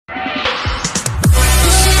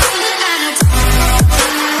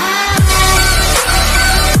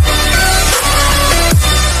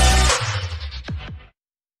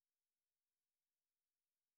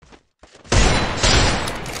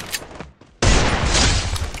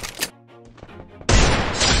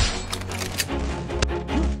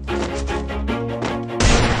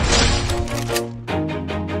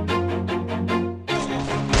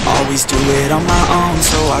always do it on my own,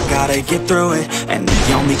 so I gotta get through it. And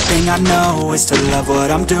the only thing I know is to love what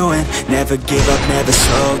I'm doing. Never give up, never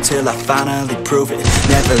slow, till I finally prove it.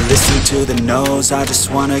 Never listen to the no's, I just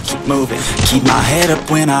wanna keep moving. Keep my head up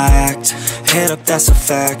when I act, head up, that's a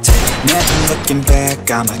fact. Never looking back,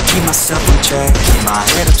 I'ma keep myself in check. Keep my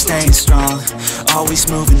head up, staying strong, always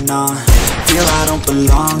moving on. Feel I don't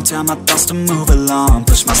belong, tell my thoughts to move along.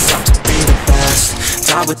 Push myself to be the best,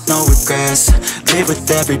 die with no regrets. Live with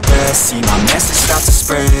every breath, see my message start to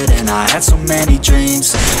spread. And I had so many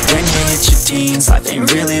dreams. When you hit your teens, life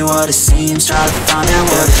ain't really what it seems. Try to find out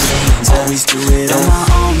what it means. Always do it on my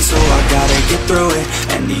own, so I gotta get through it.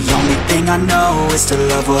 And the only thing I know is to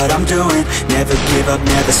love what I'm doing. Never give up,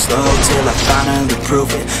 never slow, till I finally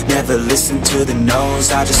prove it. Never listen to the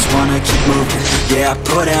no's, I just wanna keep moving. Yeah, I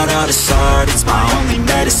put out all this art, it's my only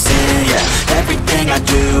medicine. Yeah, everything I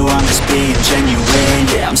do, I'm just being genuine.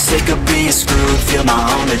 Yeah, I'm sick of being screwed, feel my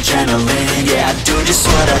own adrenaline. Yeah, I do just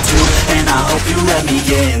what I do, and I hope you let me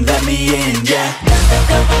in, yeah.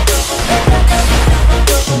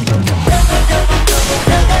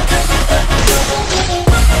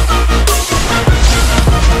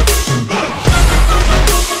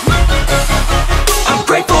 I'm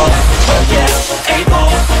grateful, oh yeah, able,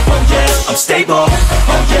 oh yeah, I'm stable,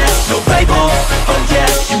 oh yeah, no label, oh yeah,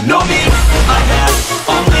 you know me, I have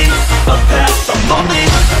only a path, I'm lonely,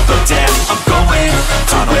 but damn, I'm going to win.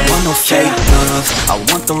 I don't want no fake love, I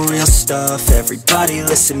want the real stuff. Everybody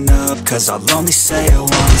listen up, cause I'll only say it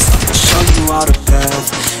once. I'll show you all the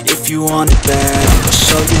path, if you want it bad. I'll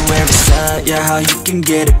show you where it's at, yeah, how you can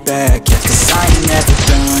get it back. Yeah, cause I ain't never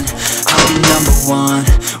done, I'll be number one.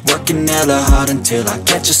 Working hella hard until I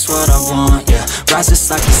get just what I want, yeah.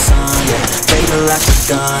 Rises like the sun, yeah, fatal like a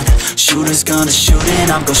gun. Shooters gonna shoot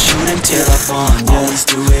and I'm gonna shoot until I won, yeah. Always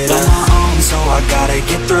do it on my own, so I gotta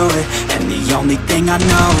get through it. And the only thing I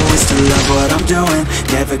know is to love what I'm doing.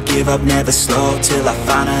 Never give up, never slow, till I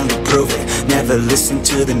finally prove it. Never listen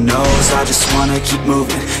to the no's, I just wanna keep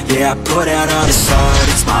moving. Yeah, I put out all this art,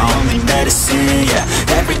 it's my only medicine. Yeah,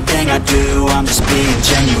 everything I do, I'm just being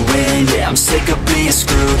genuine. Yeah, I'm sick of being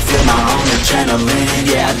screwed, feel my own adrenaline.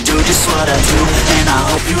 Yeah, I do just what I do, and I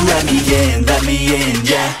hope you let me in,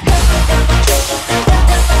 yeah.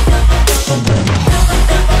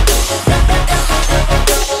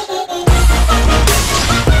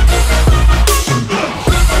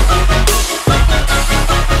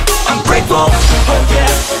 I'm grateful, oh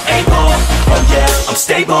yeah, able, oh yeah, I'm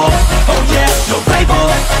stable, oh yeah, no label,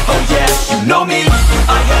 oh yeah, you know me,